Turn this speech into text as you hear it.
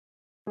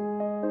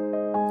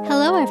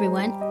Hello,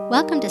 everyone.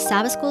 Welcome to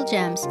Sabbath School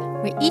Gems,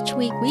 where each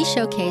week we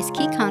showcase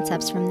key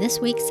concepts from this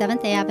week's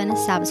Seventh-day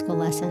Adventist Sabbath School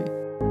lesson.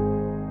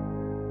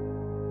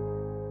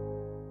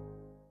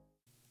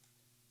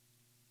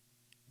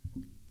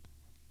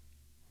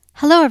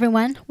 Hello,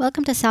 everyone.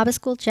 Welcome to Sabbath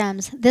School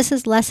Gems. This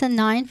is Lesson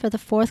 9 for the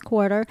fourth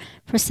quarter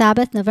for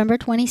Sabbath, November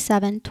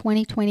 27,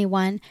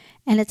 2021,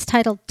 and it's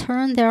titled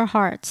Turn Their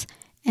Hearts,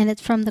 and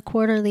it's from the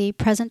quarterly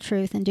Present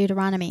Truth in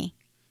Deuteronomy.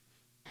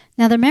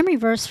 Now, the memory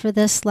verse for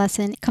this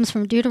lesson comes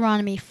from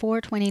Deuteronomy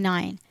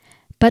 4:29.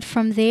 But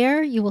from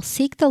there you will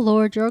seek the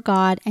Lord your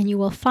God, and you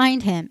will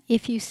find him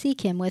if you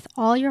seek him with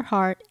all your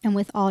heart and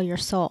with all your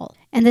soul.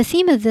 And the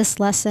theme of this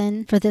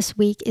lesson for this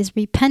week is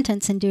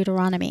repentance in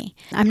Deuteronomy.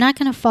 I'm not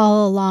going to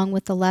follow along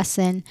with the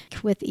lesson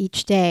with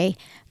each day,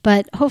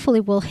 but hopefully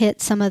we'll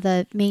hit some of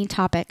the main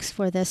topics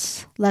for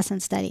this lesson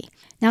study.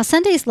 Now,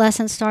 Sunday's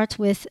lesson starts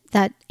with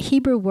that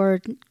Hebrew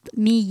word,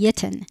 mi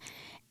yitin.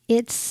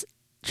 It's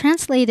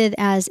translated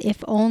as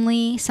if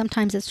only.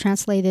 Sometimes it's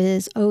translated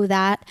as oh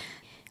that.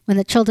 When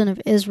the children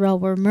of Israel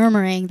were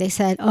murmuring, they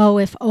said, oh,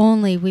 if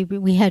only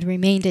we had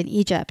remained in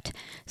Egypt.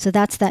 So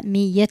that's that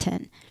mi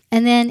yitin.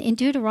 And then in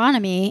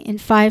Deuteronomy, in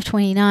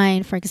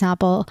 5:29, for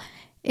example,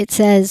 it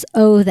says,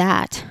 oh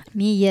that,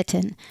 mi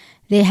yitin.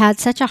 They had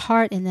such a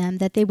heart in them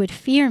that they would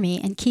fear me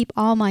and keep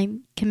all my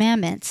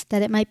commandments,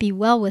 that it might be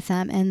well with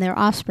them and their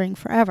offspring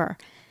forever.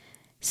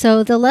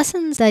 So the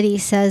lesson study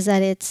says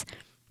that it's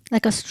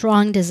like a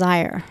strong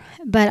desire.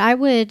 But I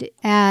would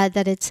add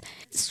that it's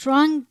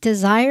strong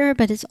desire,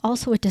 but it's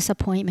also a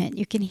disappointment.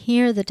 You can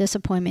hear the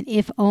disappointment,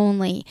 if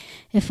only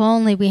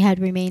we had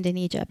remained in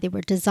Egypt. They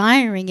were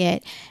desiring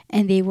it,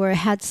 and they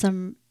had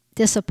some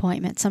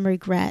disappointment, some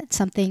regret,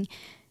 something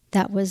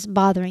that was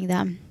bothering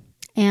them.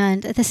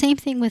 And the same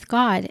thing with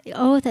God.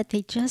 Oh, that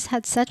they just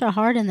had such a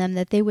heart in them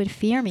that they would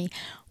fear me.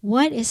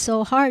 What is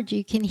so hard?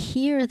 You can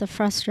hear the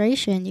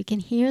frustration. You can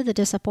hear the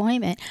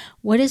disappointment.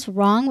 What is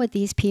wrong with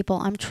these people?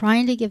 I'm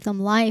trying to give them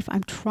life.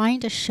 I'm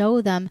trying to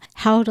show them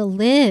how to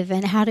live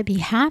and how to be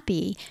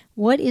happy.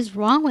 What is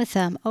wrong with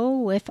them?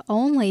 Oh, if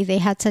only they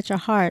had such a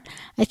heart.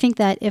 I think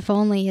that if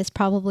only is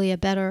probably a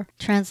better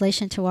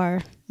translation to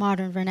our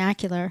modern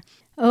vernacular.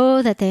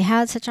 Oh, that they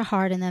had such a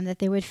heart in them that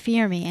they would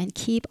fear me and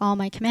keep all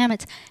my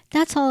commandments.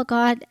 That's all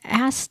God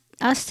asked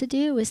us to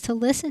do, is to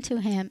listen to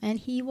him, and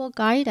he will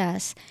guide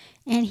us.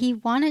 And he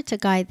wanted to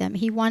guide them.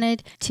 He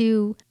wanted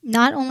to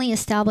not only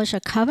establish a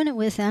covenant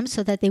with them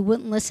so that they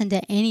wouldn't listen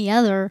to any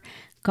other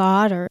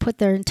God or put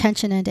their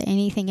intention into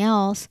anything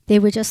else. They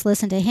would just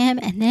listen to him,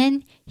 and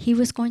then he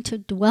was going to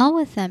dwell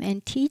with them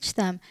and teach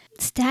them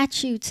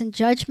statutes and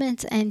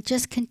judgments and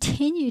just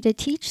continue to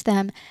teach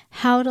them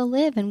how to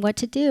live and what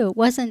to do. It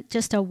wasn't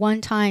just a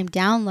one-time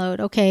download.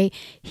 Okay,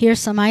 here's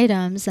some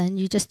items and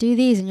you just do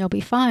these and you'll be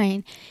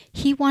fine.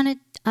 He wanted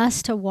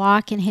us to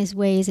walk in his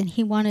ways, and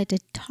he wanted to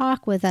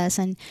talk with us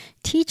and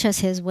teach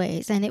us his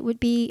ways, and it would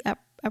be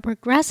a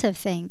progressive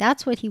thing.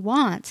 That's what he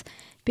wants,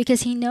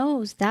 because he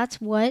knows that's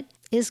what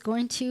is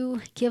going to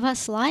give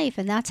us life,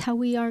 and that's how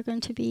we are going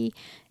to be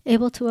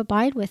able to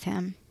abide with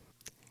him.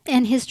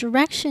 And his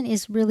direction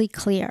is really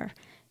clear.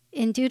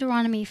 In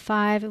Deuteronomy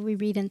 5, we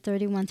read in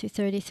 31 through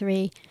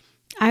 33,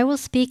 I will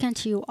speak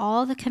unto you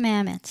all the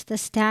commandments, the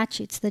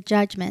statutes, the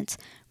judgments,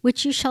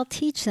 which you shall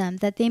teach them,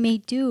 that they may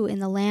do in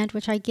the land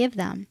which I give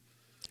them,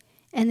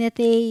 and that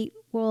they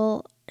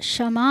will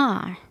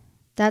shema,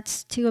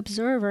 that's to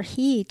observe or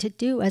heed, to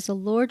do as the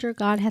Lord your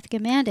God hath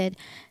commanded,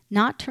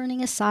 not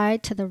turning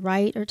aside to the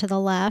right or to the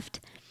left.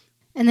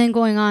 And then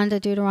going on to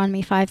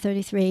Deuteronomy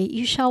 5:33,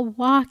 you shall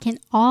walk in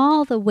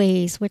all the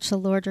ways which the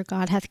Lord your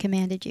God hath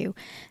commanded you,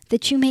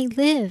 that you may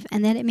live,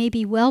 and that it may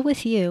be well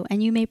with you,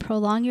 and you may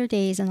prolong your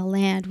days in the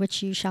land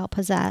which you shall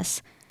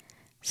possess.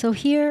 So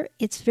here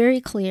it's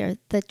very clear.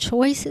 The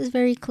choice is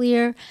very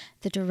clear.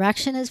 The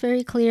direction is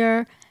very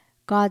clear.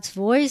 God's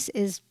voice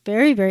is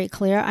very, very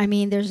clear. I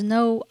mean, there's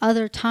no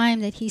other time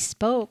that he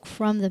spoke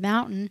from the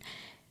mountain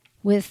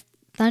with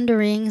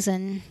thunderings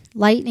and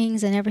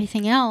lightnings and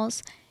everything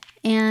else.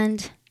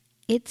 And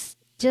it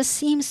just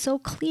seems so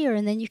clear.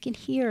 And then you can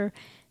hear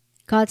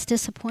God's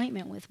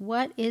disappointment with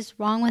what is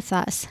wrong with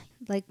us.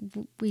 Like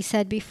we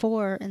said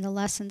before in the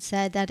lesson,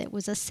 said that it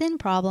was a sin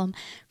problem.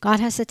 God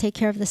has to take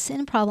care of the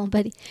sin problem,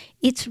 but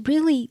it's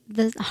really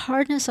the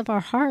hardness of our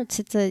hearts.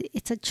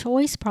 It's a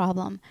choice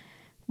problem.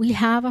 We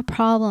have a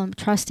problem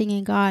trusting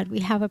in God.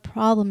 We have a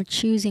problem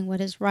choosing what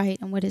is right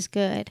and what is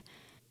good.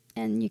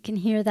 And you can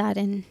hear that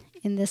in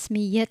this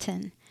mi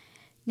yitin.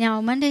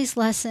 Now, Monday's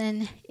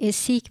lesson is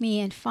seek me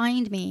and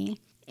find me.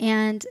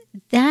 And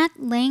that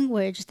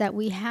language that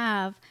we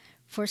have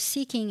for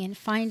seeking and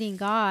finding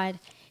God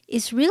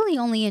is really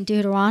only in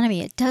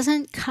Deuteronomy. It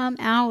doesn't come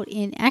out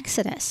in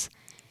Exodus.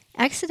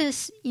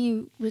 Exodus,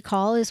 you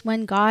recall, is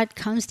when God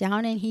comes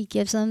down and he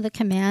gives them the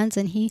commands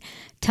and he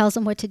tells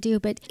them what to do.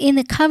 But in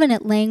the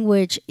covenant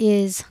language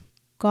is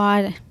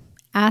God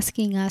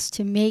asking us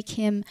to make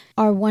him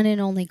our one and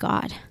only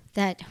God.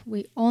 that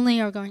we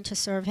only are going to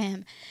serve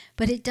him.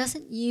 But it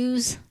doesn't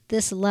use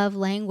this love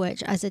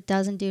language as it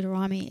does in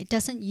Deuteronomy. It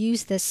doesn't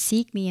use this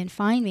seek me and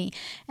find me.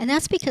 And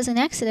that's because in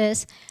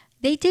Exodus,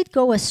 they did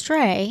go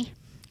astray.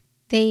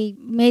 They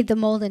made the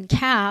molten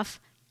calf,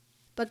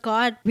 but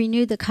God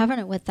renewed the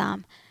covenant with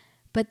them.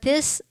 But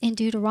this in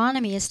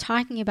Deuteronomy is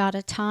talking about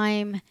a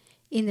time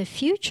in the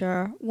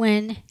future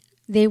when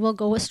they will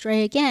go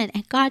astray again.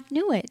 And God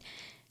knew it.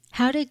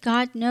 How did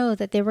God know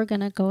that they were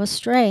going to go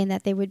astray and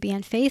that they would be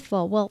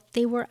unfaithful? Well,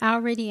 they were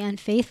already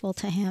unfaithful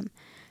to him.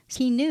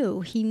 He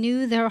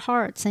knew their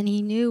hearts, and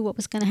he knew what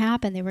was going to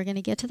happen. They were going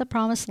to get to the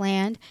promised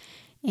land,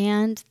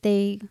 and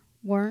they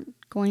weren't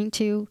going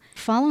to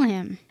follow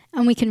him.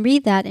 And we can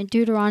read that in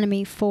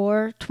Deuteronomy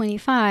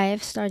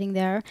 4:25, starting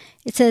there.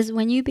 It says,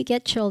 when you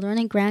beget children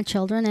and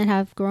grandchildren and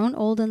have grown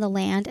old in the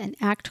land and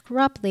act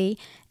corruptly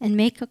and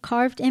make a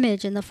carved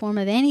image in the form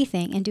of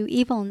anything and do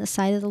evil in the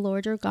sight of the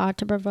Lord your God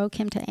to provoke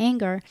him to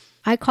anger,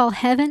 I call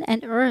heaven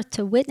and earth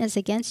to witness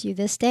against you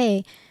this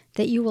day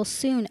that you will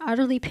soon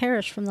utterly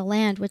perish from the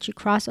land which you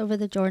cross over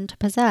the Jordan to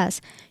possess.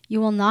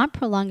 You will not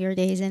prolong your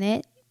days in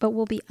it, but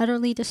will be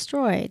utterly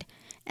destroyed.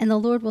 And the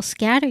Lord will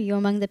scatter you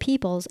among the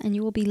peoples, and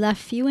you will be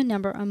left few in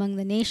number among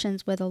the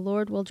nations where the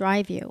Lord will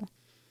drive you.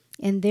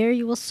 And there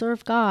you will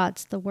serve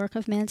gods, the work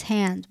of man's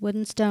hands, wood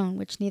and stone,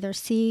 which neither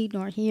see,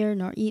 nor hear,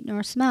 nor eat,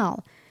 nor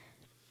smell.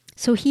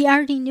 So he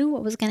already knew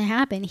what was going to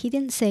happen. He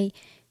didn't say,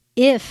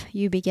 if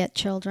you beget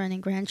children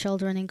and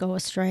grandchildren and go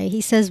astray.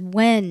 He says,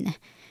 when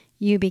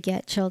you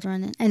beget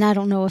children. And I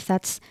don't know if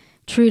that's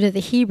true to the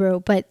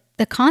Hebrew, but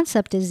the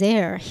concept is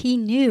there. He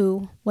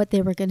knew what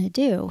they were going to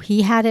do.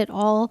 He had it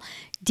all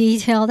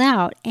detailed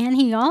out. And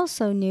he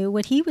also knew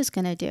what he was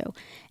going to do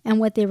and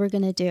what they were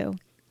going to do.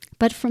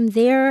 But from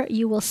there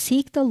you will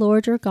seek the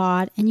Lord your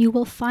God, and you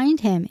will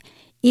find him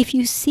if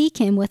you seek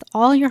him with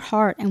all your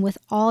heart and with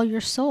all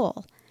your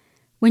soul.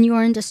 When you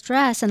are in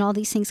distress and all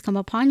these things come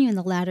upon you in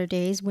the latter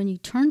days, when you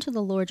turn to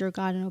the Lord your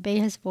God and obey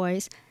his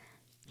voice,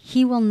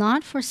 he will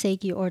not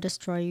forsake you or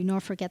destroy you, nor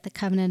forget the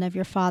covenant of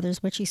your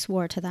fathers which he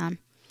swore to them.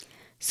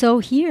 So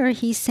here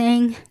he's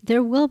saying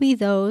there will be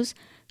those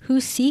who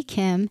seek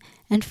him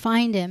and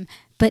find him.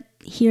 But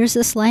here's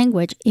this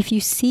language: if you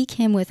seek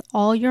him with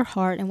all your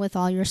heart and with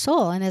all your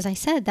soul. And as I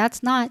said,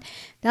 that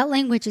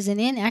language isn't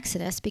in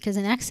Exodus, because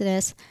in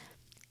Exodus,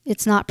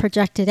 it's not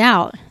projected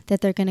out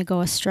that they're going to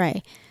go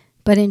astray.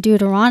 But in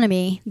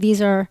Deuteronomy,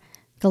 these are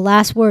the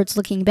last words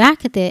looking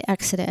back at the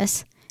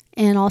Exodus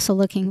and also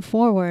looking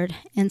forward.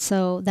 And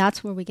so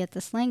that's where we get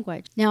this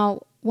language.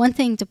 Now, one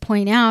thing to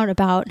point out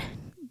about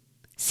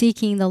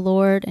seeking the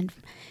Lord and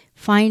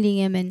finding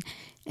him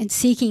and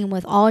seeking him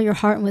with all your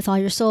heart and with all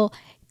your soul,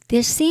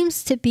 there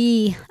seems to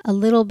be a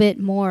little bit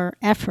more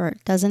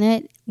effort, doesn't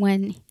it,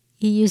 when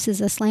he uses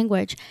this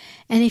language?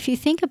 And if you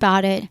think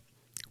about it,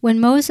 when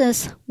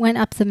Moses went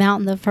up the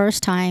mountain the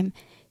first time,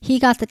 he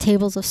got the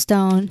tables of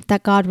stone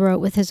that God wrote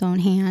with his own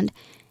hand,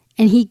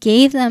 and he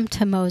gave them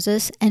to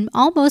Moses, and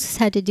all Moses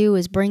had to do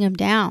was bring them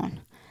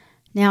down.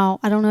 Now,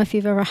 I don't know if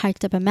you've ever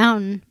hiked up a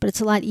mountain, but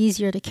it's a lot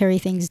easier to carry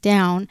things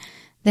down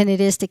than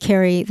it is to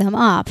carry them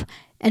up.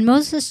 And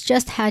Moses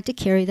just had to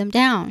carry them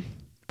down.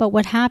 But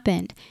what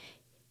happened?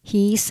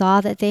 He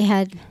saw that they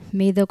had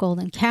made the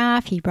golden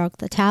calf. He broke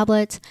the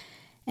tablets.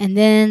 And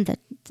then the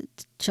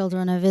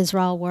children of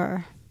Israel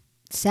were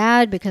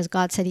sad because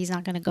God said he's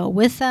not going to go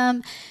with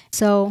them.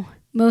 So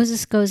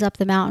Moses goes up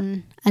the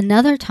mountain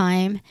another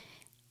time,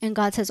 and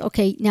God says,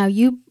 okay, now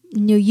you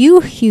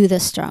hew the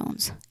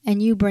stones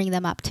and you bring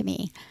them up to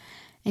me.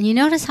 And you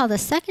notice how the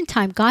second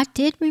time God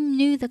did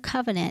renew the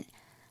covenant,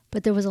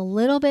 but there was a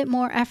little bit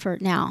more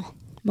effort now.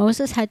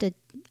 Moses had to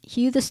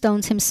hew the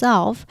stones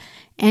himself,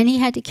 and he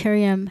had to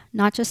carry them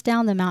not just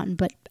down the mountain,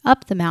 but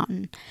up the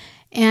mountain.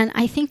 And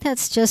I think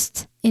that's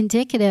just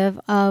indicative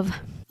of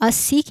us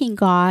seeking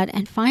God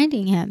and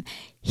finding him.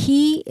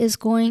 He is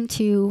going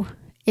to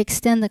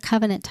extend the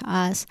covenant to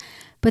us,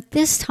 but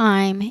this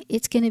time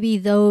it's going to be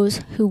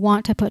those who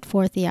want to put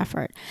forth the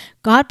effort.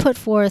 God put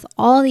forth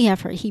all the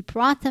effort. He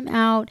brought them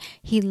out.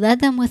 He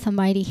led them with a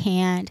mighty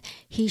hand.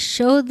 He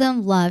showed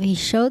them love. He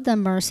showed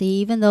them mercy,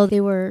 even though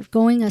they were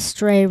going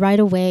astray right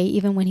away,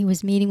 even when he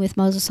was meeting with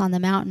Moses on the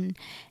mountain.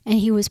 And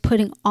he was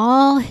putting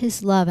all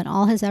his love and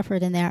all his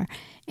effort in there,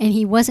 and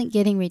he wasn't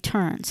getting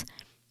returns.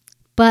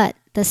 But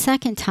the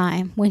second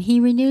time, when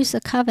he renews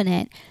the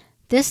covenant,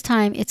 this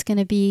time it's going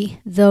to be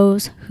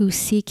those who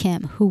seek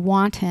him, who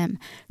want him,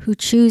 who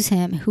choose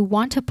him, who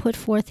want to put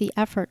forth the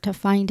effort to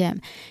find him.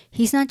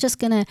 He's not just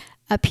going to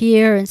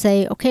appear and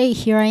say, okay,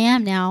 here I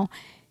am now.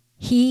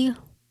 He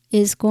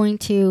is going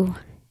to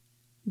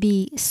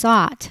be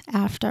sought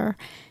after.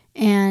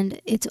 And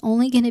it's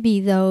only going to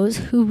be those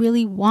who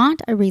really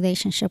want a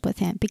relationship with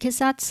him, because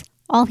that's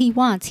all he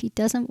wants. He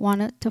doesn't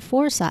want it to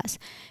force us.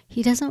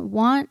 He doesn't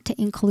want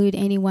to include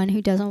anyone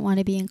who doesn't want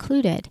to be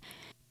included.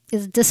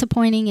 As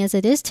disappointing as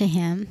it is to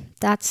him,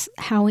 that's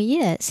how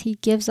he is. He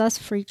gives us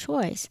free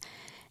choice.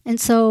 And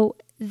so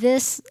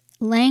this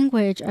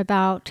language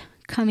about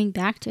coming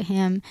back to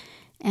him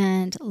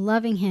and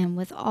loving him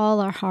with all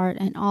our heart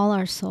and all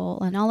our soul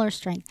and all our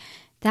strength,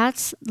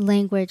 That's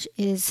language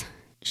is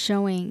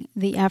showing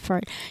the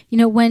effort. You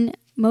know, when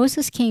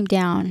Moses came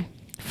down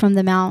from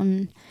the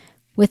mountain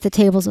with the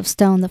tables of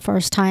stone the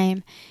first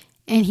time,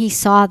 and he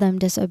saw them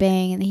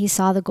disobeying, and he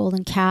saw the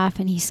golden calf,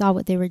 and he saw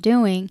what they were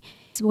doing,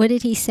 what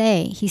did he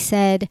say? He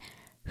said,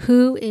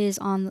 "Who is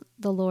on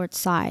the Lord's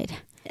side?"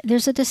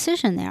 There's a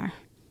decision there.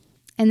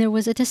 And there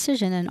was a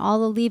decision, and all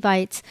the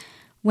Levites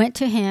went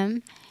to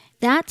him.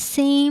 That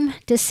same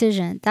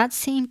decision, that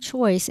same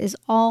choice is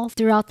all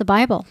throughout the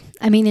Bible.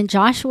 I mean, in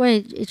Joshua,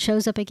 it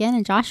shows up again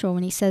in Joshua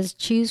when he says,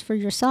 "Choose for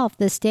yourself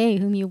this day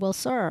whom you will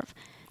serve."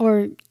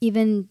 Or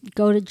even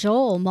go to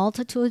Joel,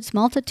 multitudes,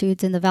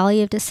 multitudes in the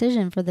valley of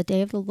decision, for the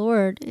day of the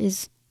Lord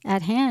is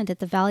at hand at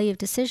the valley of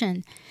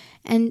decision.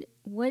 And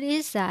what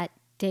is that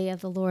day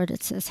of the Lord?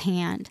 It says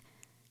hand.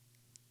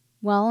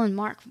 Well, in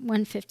Mark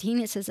 1:15,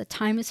 it says, "A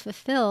time is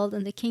fulfilled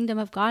and the kingdom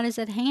of God is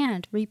at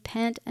hand.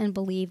 Repent and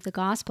believe the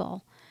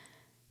gospel."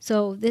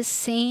 So this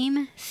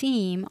same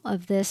theme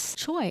of this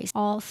choice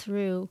all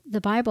through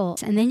the Bible.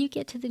 And then you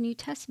get to the New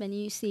Testament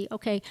and you see,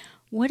 okay,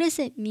 what does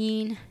it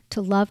mean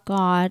to love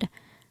God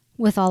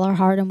with all our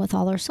heart and with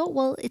all our soul?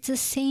 Well, it's the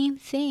same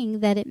thing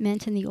that it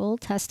meant in the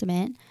Old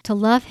Testament. To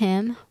love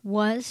him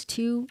was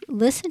to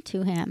listen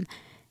to him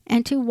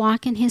and to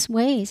walk in his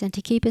ways and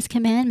to keep his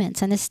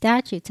commandments and his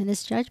statutes and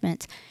his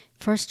judgments.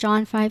 1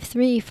 John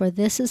 5:3, "For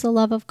this is the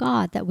love of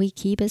God, that we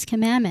keep his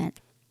commandment."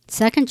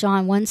 2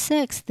 John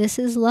 1:6, "This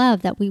is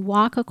love, that we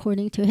walk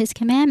according to his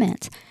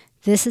commandments.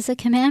 This is a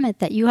commandment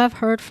that you have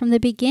heard from the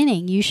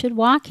beginning. You should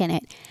walk in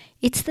it."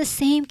 It's the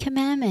same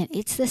commandment.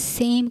 It's the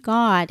same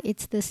God.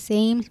 It's the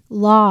same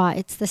law.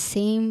 It's the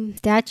same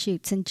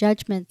statutes and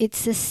judgments.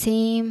 It's the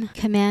same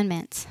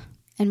commandments.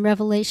 In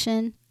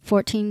Revelation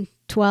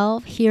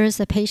 14:12, "Here is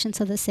the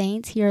patience of the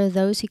saints. Here are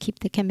those who keep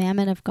the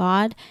commandment of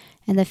God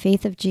and the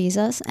faith of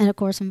Jesus." And of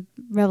course, in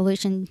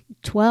Revelation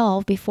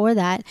 12, before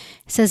that, it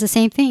says the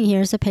same thing.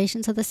 "Here is the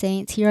patience of the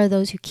saints. Here are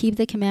those who keep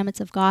the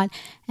commandments of God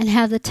and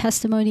have the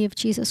testimony of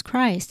Jesus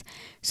Christ."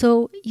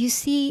 So you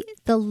see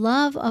the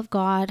love of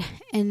God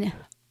and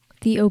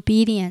the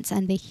obedience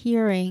and the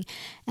hearing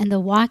and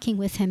the walking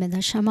with him and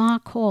the Shema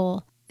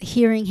Kol,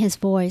 hearing his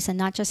voice, and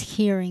not just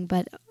hearing,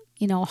 but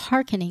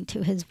hearkening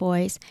to his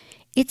voice.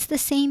 It's the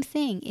same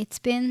thing. It's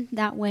been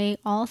that way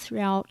all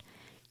throughout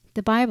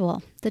the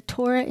Bible. The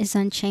Torah is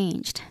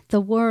unchanged. The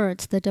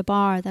words, the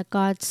Debar that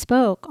God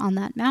spoke on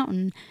that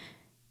mountain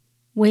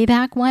way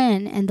back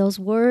when, and those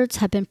words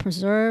have been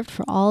preserved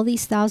for all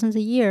these thousands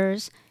of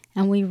years,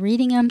 and we're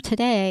reading them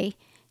today,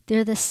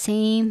 they're the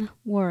same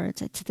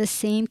words. It's the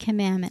same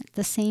commandment,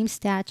 the same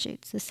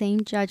statutes, the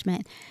same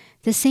judgment,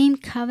 the same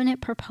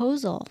covenant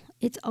proposal.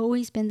 It's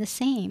always been the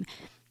same.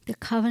 The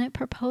covenant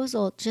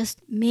proposal, just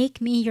make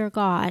me your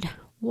God.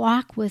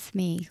 Walk with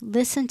me,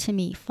 listen to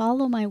me,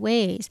 follow my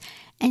ways.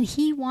 And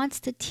he wants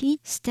to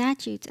teach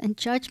statutes and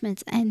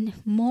judgments and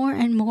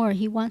more.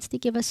 He wants to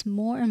give us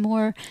more and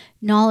more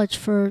knowledge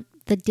for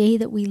the day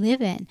that we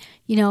live in.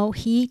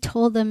 He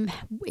told them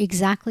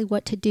exactly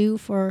what to do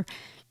for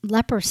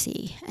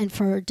leprosy and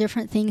for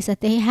different things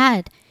that they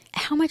had.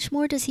 How much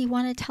more does he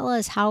want to tell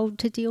us how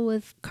to deal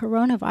with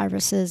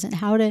coronaviruses and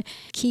how to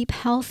keep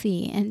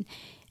healthy and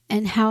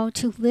how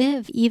to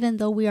live even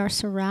though we are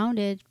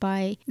surrounded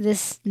by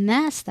this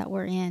mess that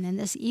we're in and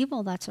this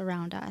evil that's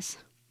around us?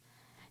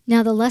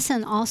 Now, the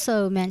lesson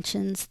also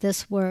mentions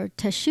this word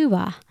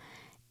teshuvah,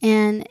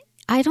 and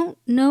I don't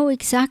know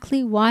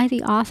exactly why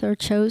the author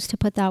chose to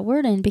put that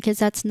word in, because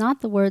that's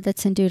not the word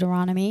that's in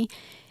Deuteronomy.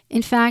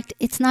 In fact,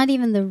 it's not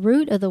even the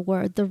root of the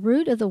word. The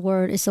root of the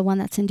word is the one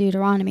that's in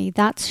Deuteronomy.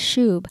 That's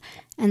shub,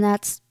 and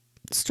that's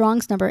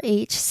Strong's number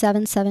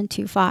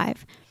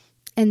H7725.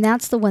 And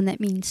that's the one that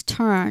means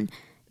turn.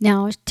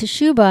 Now,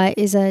 teshuvah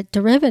is a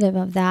derivative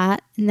of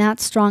that, and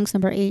that's Strong's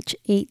number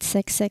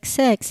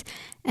H8666.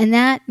 And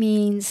that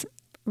means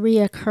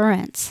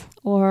reoccurrence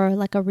or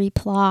like a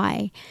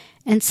reply.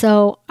 And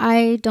so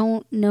I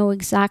don't know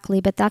exactly,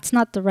 but that's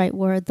not the right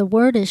word. The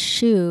word is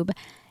shub,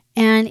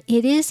 and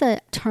it is a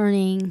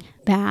turning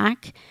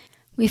back.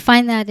 We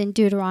find that in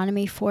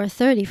Deuteronomy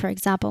 4:30, for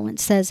example, when it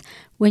says,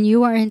 "When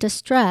you are in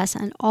distress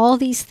and all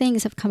these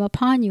things have come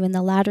upon you in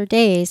the latter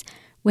days,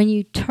 when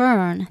you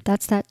turn,"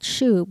 that's that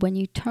shub, "when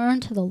you turn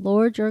to the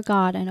Lord your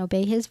God and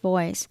obey his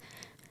voice.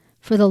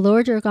 For the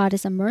Lord your God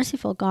is a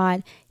merciful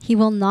God. He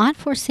will not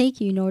forsake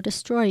you nor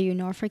destroy you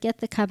nor forget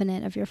the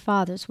covenant of your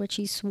fathers, which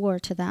he swore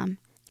to them."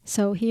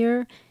 So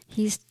here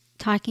he's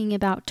talking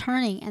about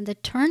turning, and the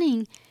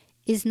turning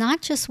is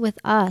not just with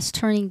us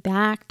turning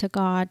back to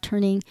God,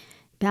 turning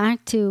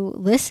back to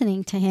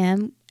listening to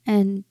him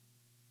and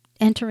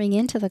entering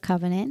into the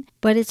covenant,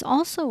 but it's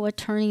also a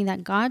turning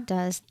that God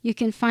does. You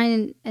can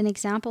find an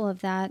example of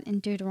that in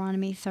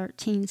Deuteronomy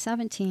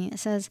 13:17. It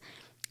says,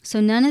 "So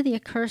none of the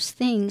accursed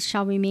things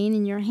shall remain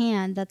in your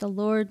hand, that the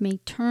Lord may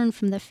turn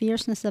from the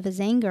fierceness of his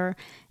anger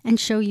and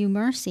show you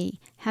mercy,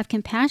 have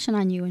compassion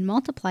on you, and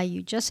multiply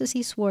you, just as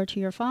he swore to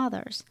your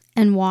fathers."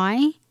 And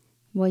why?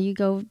 Well, you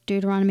go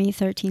Deuteronomy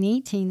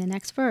 13:18, the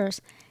next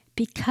verse.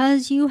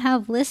 "Because you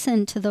have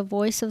listened to the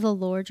voice of the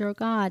Lord your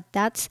God."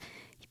 That's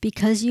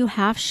because you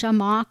have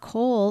Shama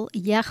Kol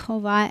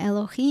Yehovah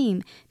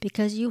Elohim,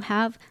 because you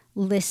have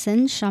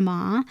listened,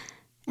 Shama,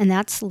 and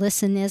that's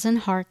listen as in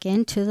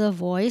hearken to the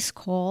voice,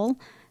 Kol,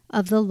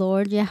 of the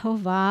Lord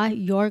Yehovah,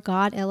 your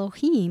God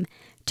Elohim,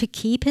 to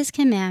keep his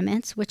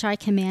commandments, which I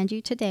command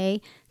you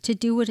today, to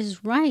do what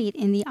is right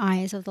in the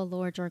eyes of the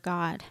Lord your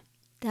God.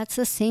 That's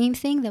the same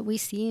thing that we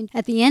see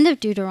at the end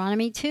of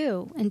Deuteronomy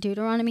 2. In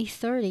Deuteronomy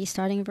 30,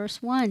 starting in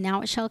verse 1,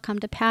 now it shall come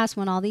to pass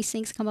when all these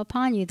things come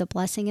upon you, the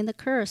blessing and the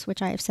curse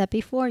which I have set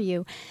before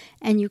you,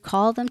 and you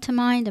call them to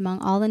mind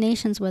among all the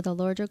nations where the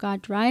Lord your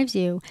God drives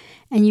you,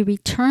 and you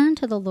return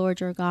to the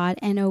Lord your God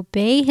and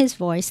obey his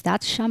voice,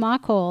 that's Shama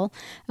Kol,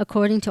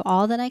 according to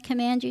all that I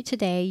command you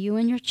today, you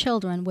and your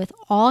children, with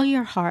all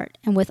your heart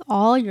and with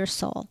all your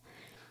soul,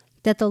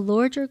 that the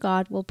Lord your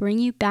God will bring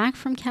you back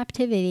from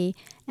captivity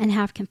and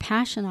have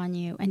compassion on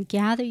you and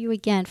gather you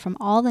again from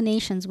all the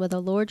nations where the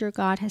Lord your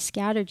God has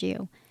scattered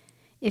you.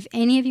 If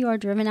any of you are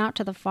driven out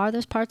to the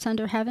farthest parts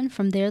under heaven,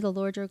 from there the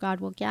Lord your God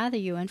will gather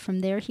you, and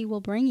from there he will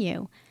bring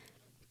you.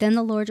 Then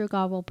the Lord your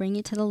God will bring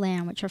you to the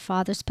land which your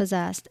fathers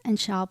possessed, and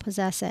shall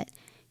possess it.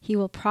 He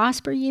will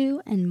prosper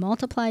you and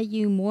multiply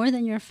you more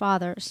than your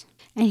fathers,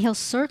 and he'll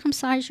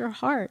circumcise your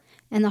heart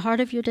and the heart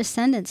of your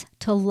descendants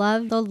to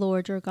love the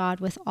Lord your God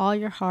with all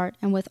your heart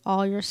and with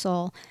all your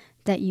soul,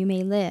 that you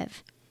may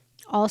live.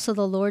 Also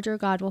the Lord your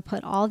God will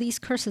put all these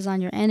curses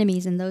on your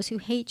enemies and those who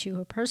hate you,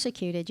 who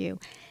persecuted you,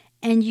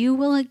 and you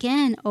will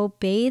again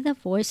obey the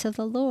voice of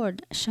the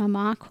Lord,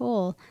 Shama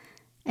Kol,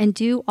 and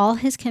do all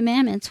his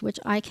commandments which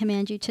I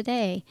command you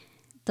today.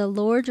 The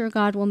Lord your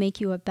God will make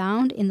you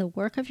abound in the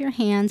work of your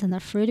hands and the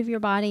fruit of your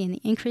body and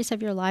the increase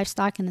of your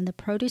livestock and in the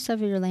produce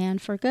of your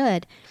land for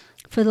good.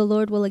 For the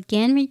Lord will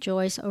again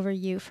rejoice over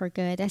you for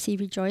good, as he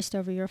rejoiced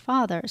over your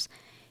fathers.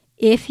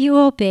 If you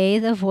obey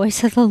the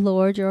voice of the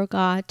Lord your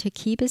God to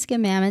keep his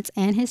commandments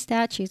and his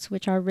statutes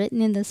which are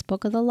written in this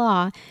book of the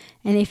law,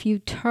 and if you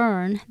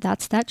turn,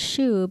 that's that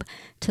shub,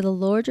 to the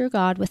Lord your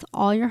God with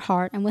all your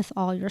heart and with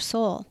all your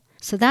soul.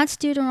 So that's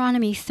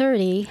Deuteronomy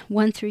 30,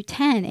 1 through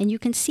 10. And you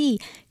can see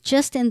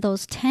just in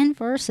those 10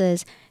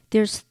 verses,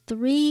 there's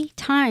 3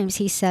 times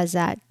he says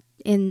that.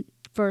 In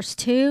verse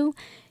 2,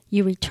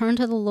 you return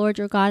to the Lord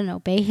your God and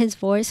obey his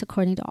voice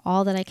according to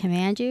all that I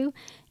command you.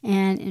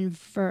 And in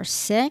verse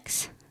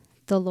 6,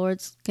 the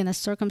Lord's going to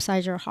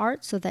circumcise your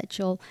heart so that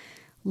you'll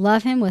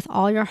love him with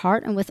all your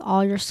heart and with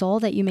all your soul,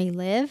 that you may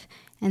live.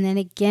 And then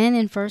again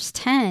in verse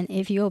 10,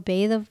 if you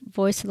obey the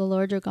voice of the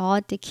Lord your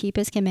God to keep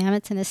his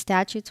commandments and his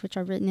statutes which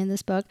are written in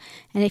this book,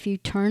 and if you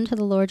turn to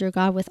the Lord your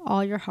God with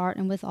all your heart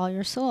and with all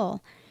your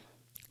soul.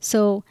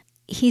 So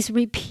he's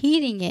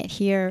repeating it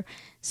here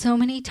so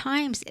many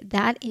times.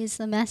 That is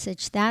the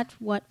message. That's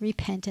what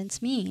repentance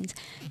means.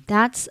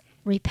 That's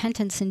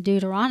repentance in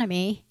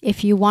Deuteronomy,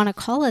 if you want to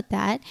call it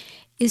that,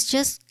 is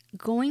just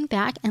going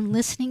back and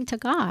listening to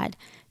God,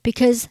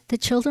 because the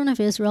children of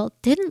Israel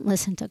didn't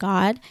listen to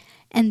God.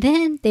 And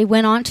then they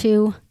went on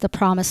to the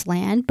promised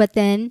land, but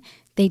then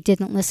they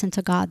didn't listen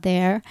to God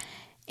there.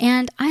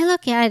 And I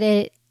look at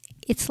it,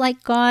 it's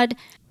like God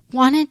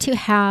wanted to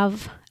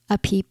have a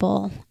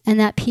people, and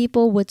that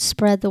people would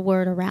spread the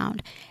word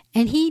around.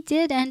 And he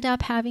did end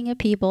up having a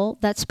people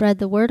that spread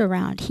the word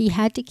around. He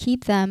had to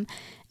keep them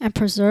and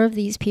preserve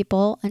these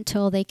people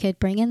until they could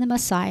bring in the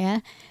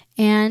Messiah,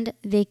 and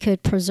they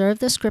could preserve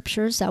the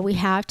scriptures that we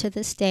have to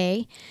this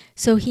day.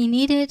 So he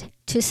needed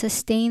to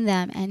sustain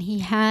them, and he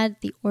had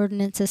the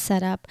ordinances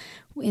set up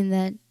in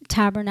the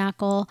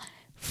tabernacle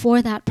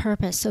for that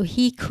purpose, so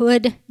he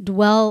could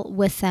dwell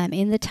with them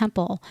in the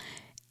temple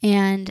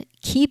and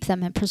keep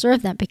them and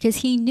preserve them, because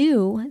he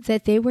knew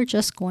that they were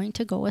just going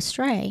to go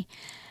astray.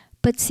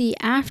 But see,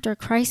 after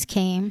Christ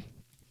came,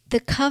 the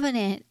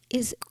covenant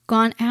is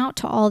gone out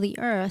to all the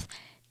earth.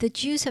 The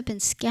Jews have been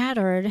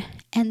scattered,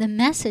 and the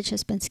message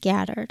has been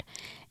scattered.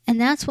 And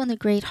that's when the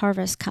great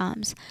harvest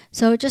comes.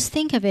 So just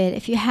think of it.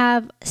 If you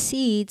have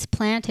seeds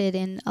planted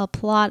in a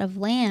plot of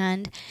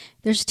land,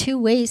 there's 2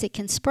 ways it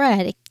can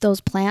spread.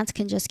 Those plants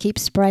can just keep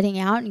spreading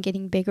out and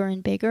getting bigger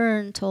and bigger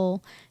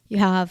until you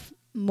have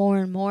more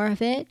and more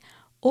of it.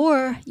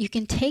 Or you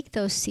can take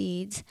those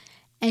seeds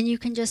and you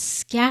can just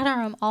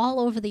scatter them all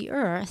over the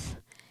earth.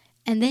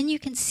 And then you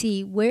can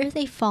see where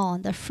they fall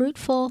in the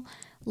fruitful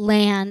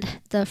land,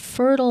 the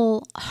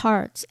fertile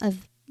hearts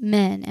of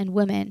men and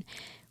women,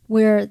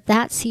 where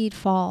that seed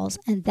falls,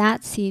 and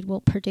that seed will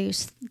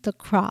produce the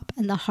crop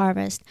and the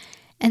harvest.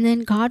 And then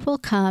God will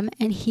come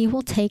and he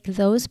will take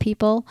those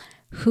people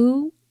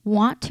who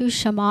want to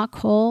Shama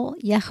Kol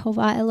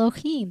Yehovah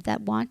Elohim,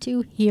 that want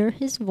to hear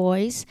his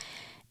voice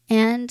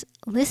and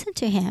listen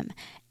to him.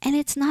 And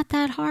it's not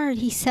that hard.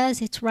 He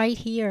says it's right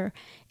here.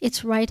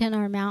 It's right in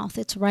our mouth.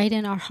 It's right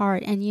in our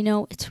heart. And you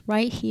know, it's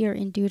right here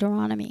in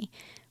Deuteronomy.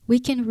 We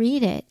can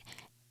read it.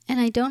 And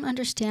I don't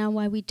understand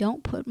why we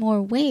don't put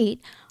more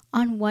weight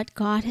on what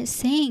God is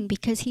saying,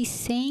 because he's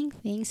saying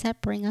things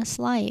that bring us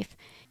life.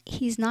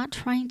 He's not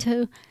trying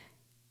to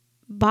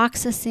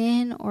box us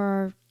in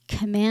or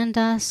command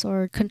us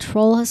or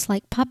control us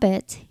like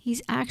puppets.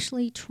 He's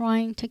actually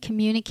trying to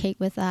communicate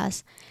with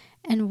us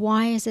And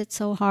why is it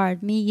so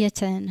hard? Mi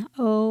yiten,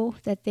 oh,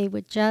 that they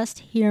would just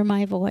hear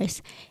my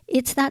voice.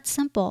 It's that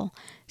simple.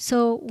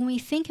 So when we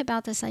think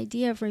about this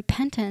idea of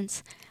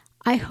repentance,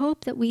 I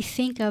hope that we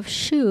think of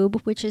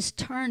shub, which is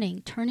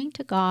turning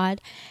to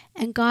God,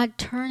 and God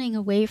turning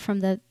away from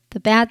the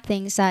bad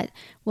things that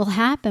will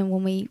happen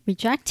when we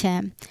reject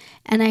him.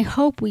 And I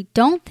hope we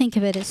don't think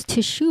of it as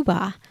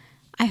teshuvah.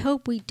 I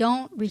hope we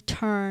don't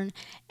return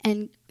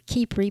and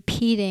keep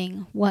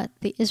repeating what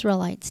the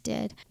Israelites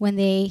did when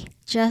they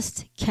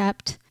just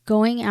kept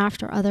going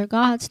after other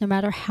gods, no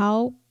matter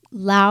how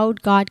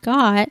loud God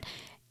got.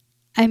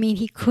 I mean,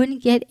 he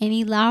couldn't get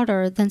any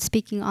louder than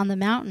speaking on the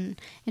mountain.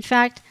 In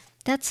fact,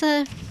 that's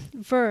a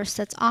verse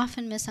that's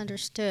often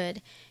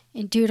misunderstood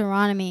in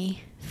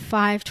Deuteronomy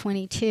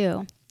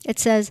 5:22. It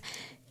says,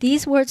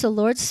 "These words the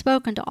Lord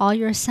spoke unto all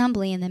your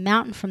assembly in the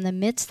mountain from the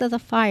midst of the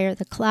fire,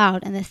 the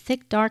cloud, and the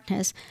thick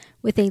darkness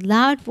with a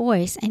loud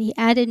voice, and he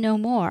added no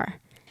more."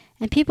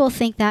 And people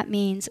think that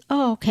means,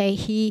 oh, okay,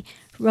 he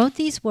wrote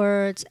these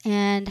words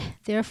and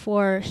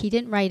therefore he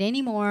didn't write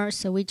any more,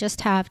 so we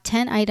just have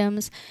 10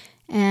 items.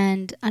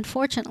 And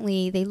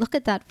unfortunately, they look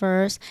at that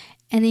verse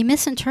and they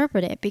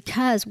misinterpret it,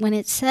 because when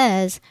it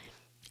says,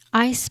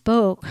 I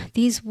spoke,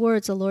 these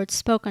words the Lord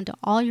spoke unto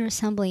all your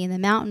assembly in the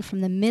mountain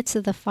from the midst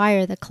of the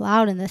fire, the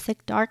cloud, and the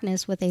thick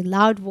darkness with a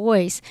loud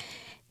voice,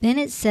 then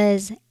it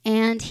says,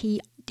 and he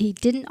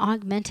didn't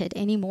augment it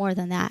any more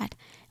than that.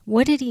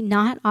 What did he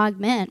not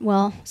augment?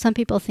 Well, some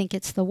people think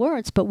it's the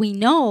words, but we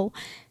know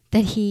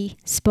that he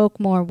spoke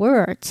more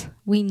words.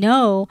 We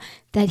know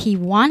that he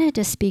wanted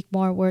to speak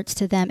more words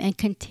to them and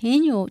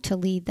continue to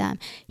lead them.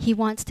 He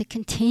wants to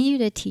continue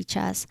to teach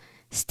us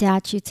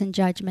statutes and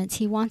judgments.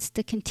 He wants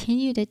to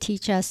continue to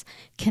teach us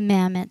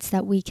commandments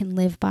that we can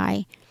live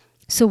by.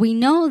 So we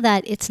know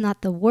that it's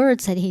not the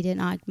words that he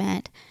didn't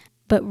augment,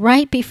 but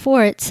right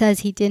before it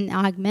says he didn't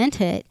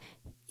augment it,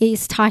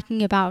 he's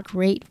talking about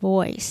great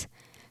voice.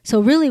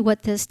 So really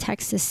what this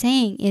text is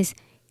saying is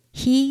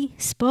he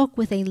spoke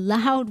with a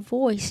loud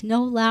voice,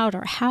 no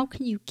louder. How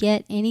can you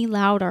get any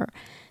louder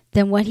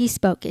than what he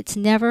spoke? He's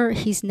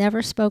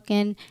never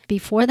spoken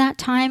before that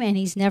time, and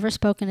he's never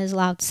spoken as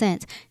loud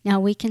since. Now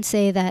we can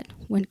say that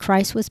when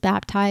Christ was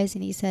baptized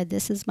and he said,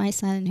 "This is my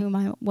son in whom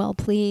I'm well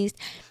pleased."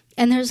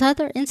 And there's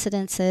other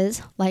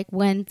incidences, like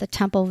when the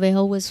temple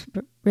veil was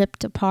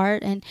ripped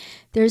apart, and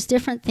there's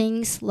different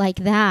things like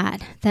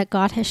that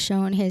God has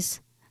shown his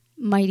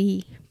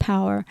mighty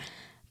power.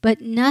 But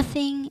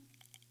nothing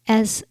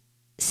as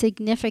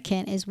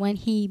significant is when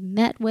he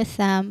met with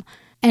them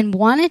and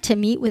wanted to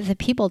meet with the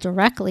people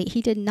directly.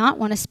 He did not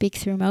want to speak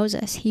through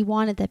Moses. He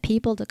wanted the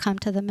people to come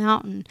to the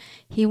mountain.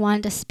 He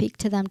wanted to speak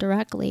to them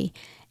directly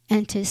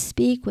and to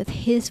speak with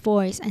his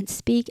voice and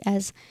speak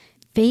as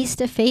face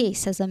to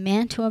face, as a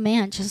man to a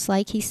man, just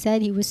like he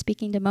said he was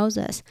speaking to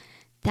Moses.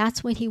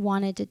 That's what he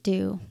wanted to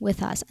do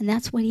with us, and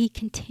that's what he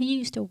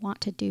continues to want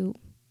to do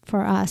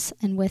for us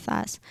and with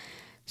us.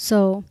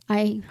 So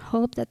I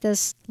hope that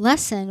this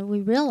lesson,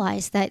 we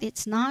realize that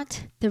it's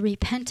not the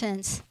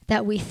repentance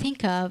that we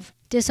think of,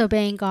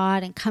 disobeying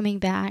God and coming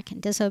back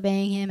and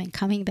disobeying him and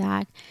coming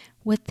back.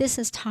 What this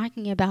is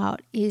talking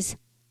about is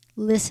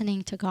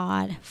listening to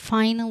God,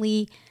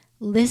 finally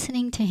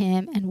listening to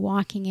him and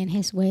walking in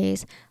his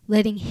ways,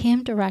 letting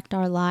him direct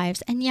our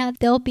lives. And yeah,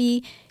 there'll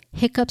be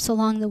hiccups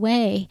along the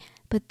way,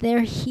 but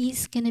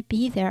he's going to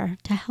be there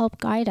to help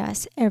guide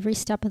us every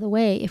step of the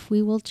way if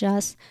we will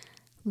just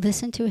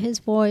listen to his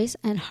voice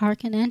and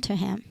hearken unto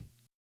him.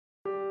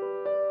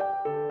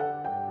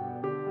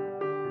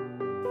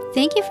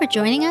 Thank you for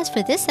joining us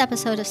for this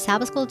episode of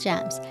Sabbath School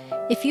Gems.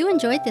 If you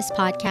enjoyed this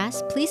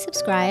podcast, please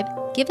subscribe,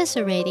 give us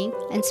a rating,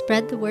 and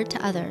spread the word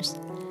to others.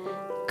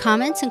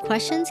 Comments and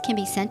questions can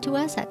be sent to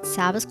us at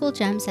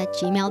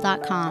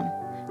sabbathschoolgems@gmail.com.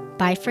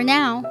 Bye for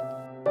now.